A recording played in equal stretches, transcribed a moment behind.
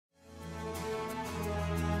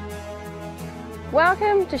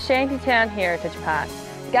Welcome to Shantytown Heritage Park,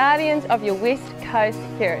 guardians of your West Coast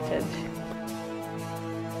heritage.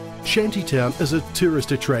 Shantytown is a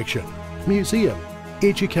tourist attraction, museum,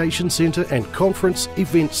 education centre and conference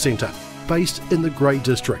event centre based in the Grey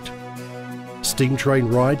District. Steam train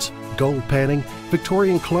rides, gold panning,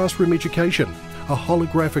 Victorian classroom education, a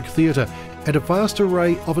holographic theatre and a vast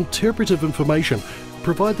array of interpretive information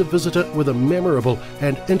provide the visitor with a memorable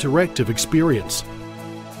and interactive experience.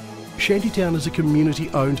 Shantytown is a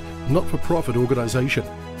community-owned, not-for-profit organisation,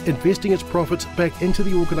 investing its profits back into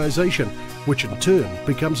the organisation, which in turn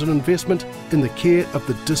becomes an investment in the care of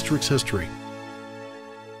the district's history.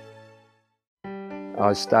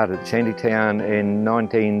 I started Shantytown in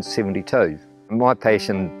 1972. My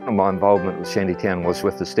passion and my involvement with Shantytown was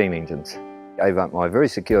with the steam engines. I gave up my very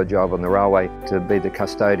secure job on the railway to be the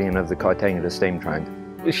custodian of the Kaitangata steam train.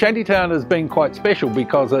 Shantytown has been quite special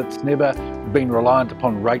because it's never been reliant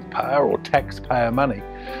upon ratepayer or taxpayer money,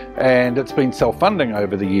 and it's been self-funding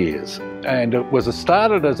over the years. And it was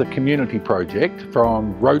started as a community project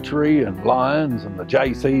from Rotary and Lions and the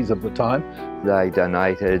JCs of the time. They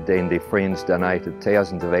donated and their friends donated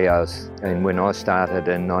thousands of hours, and when I started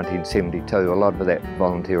in 1972 a lot of that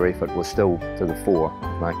volunteer effort was still to the fore,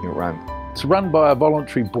 making it run. It's run by a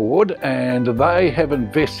voluntary board and they have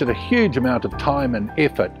invested a huge amount of time and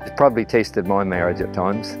effort. It's probably tested my marriage at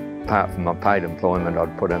times. Apart from my paid employment,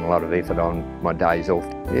 I'd put in a lot of effort on my days off.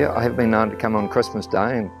 Yeah, I have been known to come on Christmas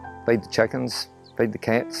Day and feed the chickens, feed the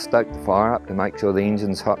cats, stoke the fire up to make sure the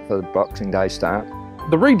engine's hot for the Boxing Day start.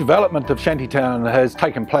 The redevelopment of Shantytown has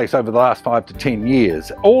taken place over the last 5 to 10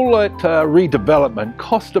 years. All that redevelopment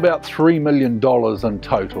cost about $3 million in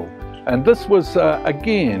total. And this was,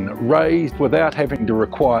 again, raised without having to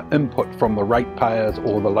require input from the ratepayers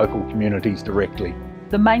or the local communities directly.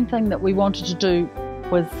 The main thing that we wanted to do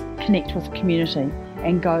was connect with the community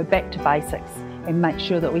and go back to basics and make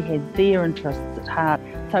sure that we had their interests at heart.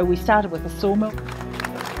 So we started with a sawmill.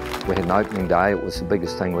 We had an opening day, it was the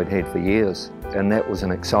biggest thing we'd had for years, and that was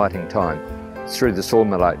an exciting time. Through the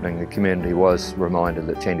sawmill opening, the community was reminded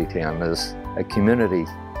that Shantytown is a community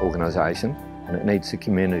organisation, and it needs the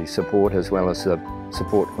community support as well as the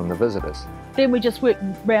support from the visitors. Then we just worked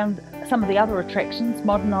around some of the other attractions,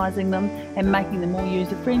 modernising them and making them more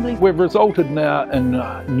user-friendly. We've resulted now in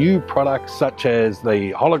new products such as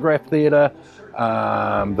the holograph theatre,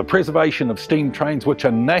 the preservation of steam trains, which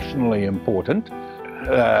are nationally important,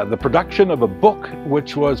 the production of a book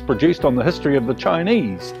which was produced on the history of the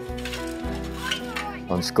Chinese.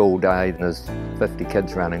 On school day there's 50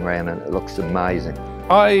 kids running around and it looks amazing.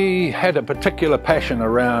 I had a particular passion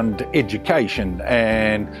around education,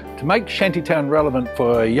 and to make Shantytown relevant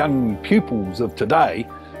for young pupils of today,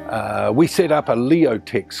 we set up a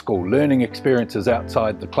Leotech school, learning experiences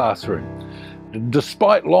outside the classroom.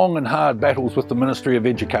 Despite long and hard battles with the Ministry of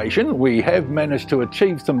Education, we have managed to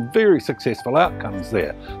achieve some very successful outcomes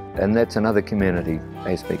there. And that's another community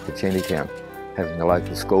aspect of Shantytown, having the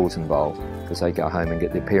local schools involved, because they go home and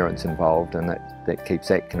get their parents involved, and that keeps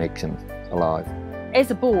that connection alive. As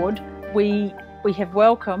a board, we have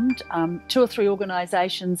welcomed 2 or 3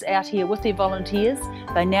 organisations out here with their volunteers.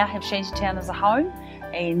 They now have Shantytown as a home,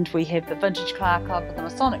 and we have the Vintage Car Club with the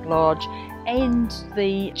Masonic Lodge and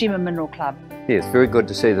the Gem and Mineral Club. Yeah, it's very good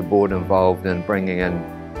to see the board involved in bringing in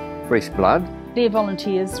fresh blood. Their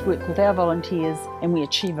volunteers work with our volunteers and we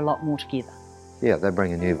achieve a lot more together. Yeah, they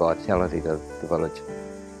bring a new vitality to the village.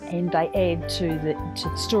 And they add to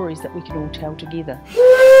the stories that we can all tell together.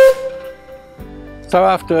 So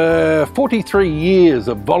after 43 years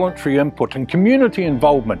of voluntary input and community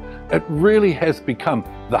involvement, it really has become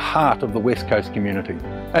the heart of the West Coast community.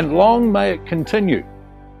 And long may it continue.